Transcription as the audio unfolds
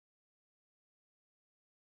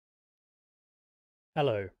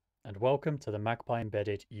Hello, and welcome to the Magpie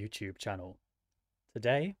Embedded YouTube channel.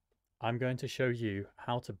 Today, I'm going to show you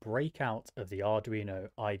how to break out of the Arduino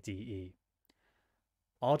IDE.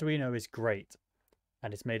 Arduino is great,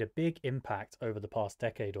 and it's made a big impact over the past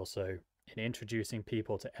decade or so in introducing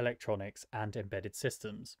people to electronics and embedded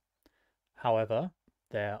systems. However,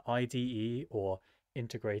 their IDE, or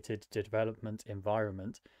Integrated Development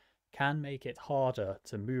Environment, can make it harder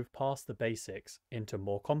to move past the basics into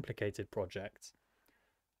more complicated projects.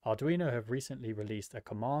 Arduino have recently released a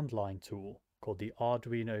command line tool called the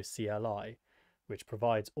Arduino CLI, which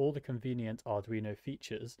provides all the convenient Arduino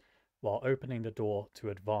features while opening the door to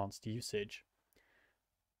advanced usage.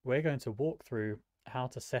 We're going to walk through how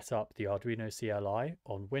to set up the Arduino CLI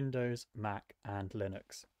on Windows, Mac, and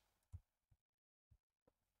Linux.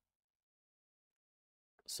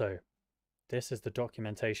 So, this is the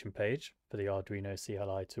documentation page for the Arduino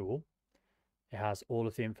CLI tool. It has all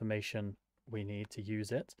of the information we need to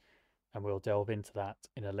use it, and we'll delve into that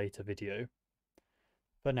in a later video.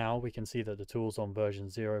 For now, we can see that the tool's on version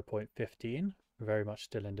 0.15, very much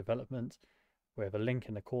still in development. We have a link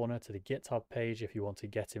in the corner to the GitHub page if you want to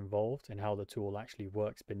get involved in how the tool actually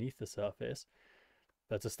works beneath the surface.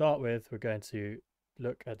 But to start with, we're going to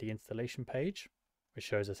look at the installation page, which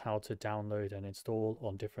shows us how to download and install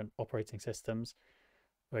on different operating systems.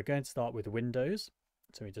 We're going to start with Windows,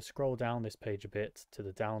 so we just scroll down this page a bit to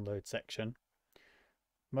the download section.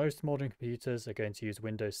 Most modern computers are going to use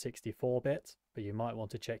Windows 64-bit, but you might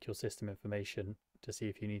want to check your system information to see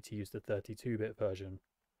if you need to use the 32-bit version.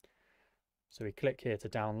 So we click here to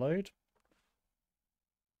download.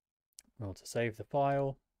 We want to save the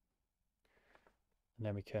file, and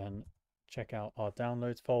then we can check out our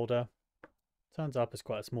downloads folder. Turns up as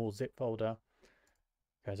quite a small zip folder.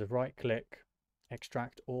 Go to right click,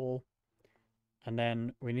 extract all, and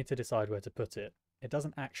then we need to decide where to put it. It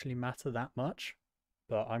doesn't actually matter that much,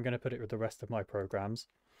 but I'm going to put it with the rest of my programs.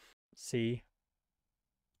 C,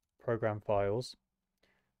 program files,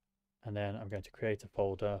 and then I'm going to create a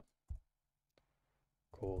folder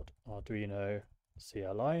called Arduino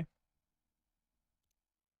CLI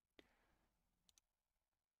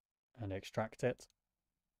and extract it.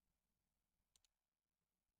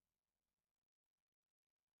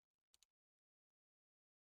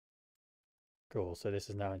 Cool, so this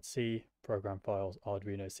is now in C, program files,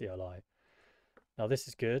 Arduino CLI. Now this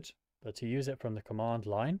is good, but to use it from the command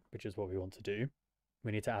line, which is what we want to do,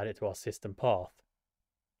 we need to add it to our system path.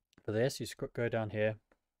 For this, you go down here,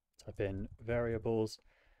 type in variables,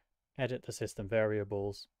 edit the system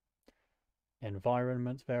variables,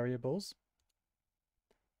 environment variables,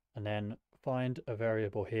 and then find a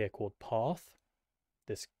variable here called path.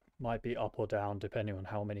 This might be up or down depending on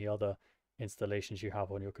how many other installations you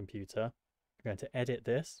have on your computer. I'm going to edit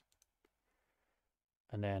this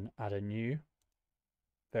and then add a new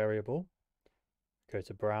variable, go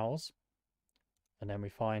to browse, and then we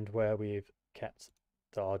find where we've kept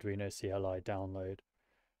the Arduino CLI download.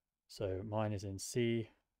 So mine is in C,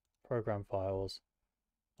 program files,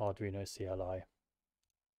 Arduino CLI.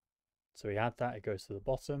 So we add that, it goes to the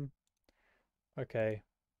bottom. Okay.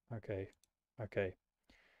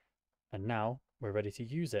 And now we're ready to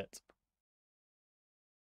use it.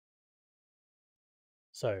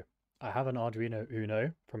 So I have an Arduino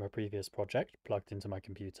Uno from a previous project plugged into my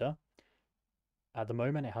computer. At the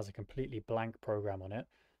moment, it has a completely blank program on it.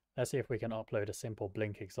 Let's see if we can upload a simple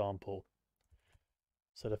Blink example.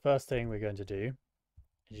 So the first thing we're going to do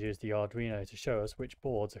is use the Arduino to show us which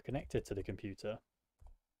boards are connected to the computer.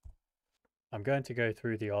 I'm going to go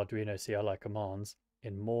through the Arduino CLI commands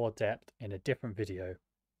in more depth in a different video,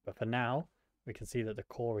 but for now, we can see that the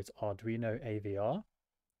core is Arduino AVR,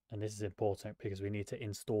 and this is important because we need to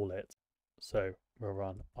install it. So we'll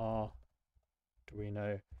run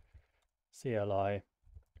Arduino CLI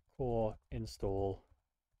core install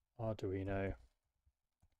Arduino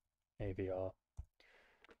AVR.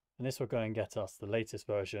 And this will go and get us the latest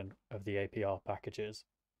version of the APR packages.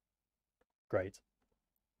 Great.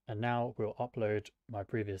 And now we'll upload my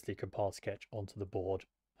previously compiled sketch onto the board,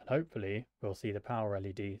 and hopefully we'll see the power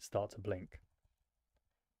LED start to blink.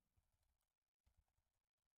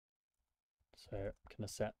 So I'm going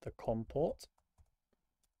to set the COM port,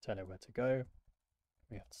 tell it where to go.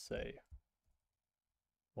 We have to say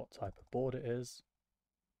what type of board it is,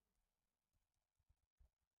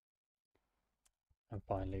 and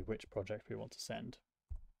finally which project we want to send.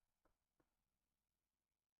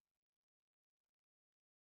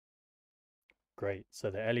 Great, so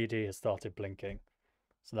the LED has started blinking.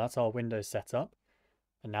 So that's our Windows setup,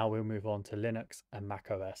 and now we'll move on to Linux and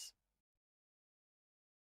macOS.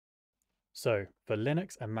 So for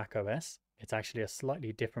Linux and macOS, It's actually a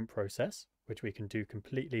slightly different process, which we can do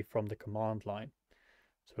completely from the command line.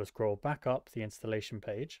 So we'll scroll back up the installation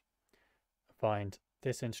page, find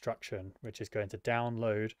this instruction, which is going to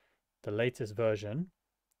download the latest version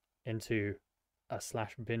into a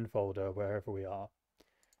 /bin folder wherever we are.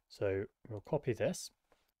 So we'll copy this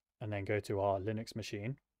and then go to our Linux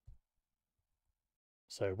machine.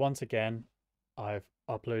 So once again, I've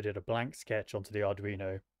uploaded a blank sketch onto the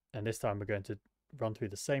Arduino, and this time we're going to run through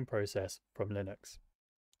the same process from Linux.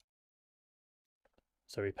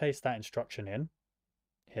 So we paste that instruction in,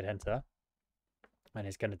 hit enter, and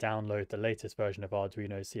it's going to download the latest version of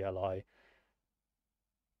Arduino CLI,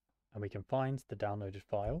 and we can find the downloaded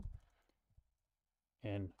file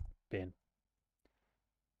in bin.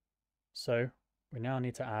 So we now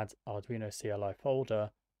need to add Arduino CLI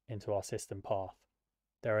folder into our system path.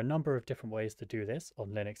 There are a number of different ways to do this on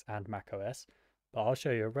Linux and macOS, but I'll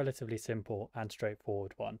show you a relatively simple and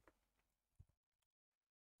straightforward one.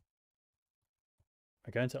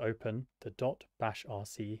 We're going to open the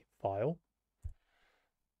 .bashrc file,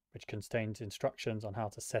 which contains instructions on how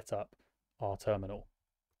to set up our terminal.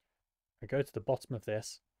 We go to the bottom of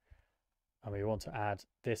this and we want to add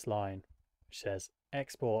this line, which says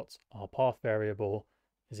export our path variable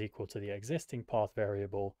is equal to the existing path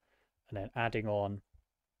variable, and then adding on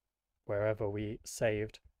wherever we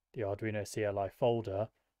saved the Arduino CLI folder,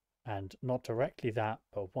 and not directly that,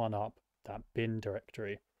 but one up that bin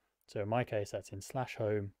directory. So in my case, that's in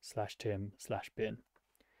 /home/tim/bin.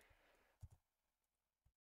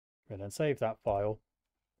 We'll then save that file,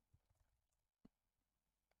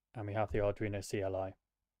 and we have the Arduino CLI.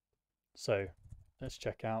 So let's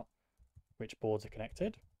check out which boards are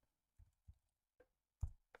connected.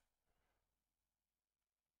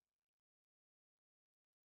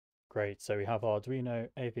 Great, so we have Arduino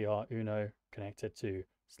AVR Uno connected to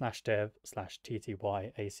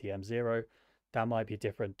 /dev/tty/acm0. That might be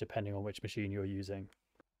different depending on which machine you're using.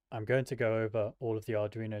 I'm going to go over all of the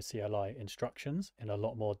Arduino CLI instructions in a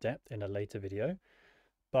lot more depth in a later video,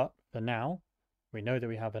 but for now, we know that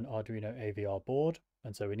we have an Arduino AVR board,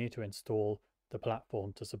 and so we need to install the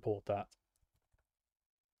platform to support that.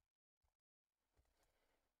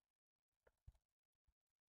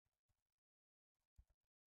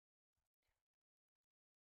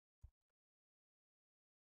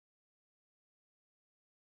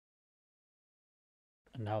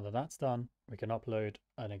 And now that that's done, we can upload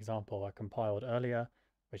an example I compiled earlier,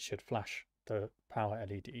 which should flash the power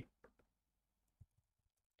LED.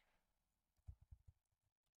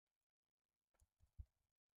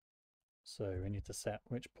 So we need to set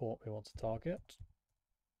which port we want to target.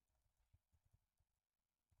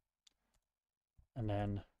 And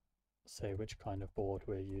then say which kind of board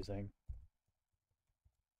we're using.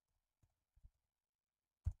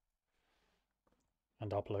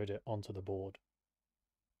 And upload it onto the board.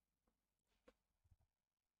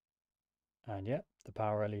 And yep, the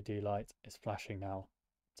power LED light is flashing now,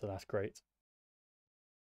 so that's great.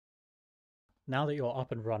 Now that you're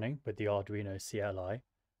up and running with the Arduino CLI,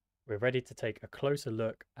 we're ready to take a closer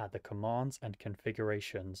look at the commands and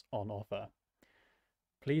configurations on offer.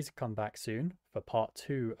 Please come back soon for part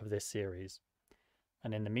 2 of this series.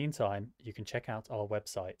 And in the meantime, you can check out our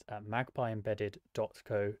website at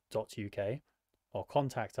magpieembedded.co.uk or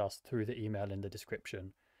contact us through the email in the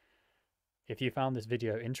description. If you found this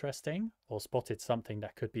video interesting or spotted something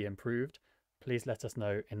that could be improved, please let us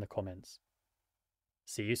know in the comments.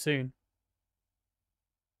 See you soon.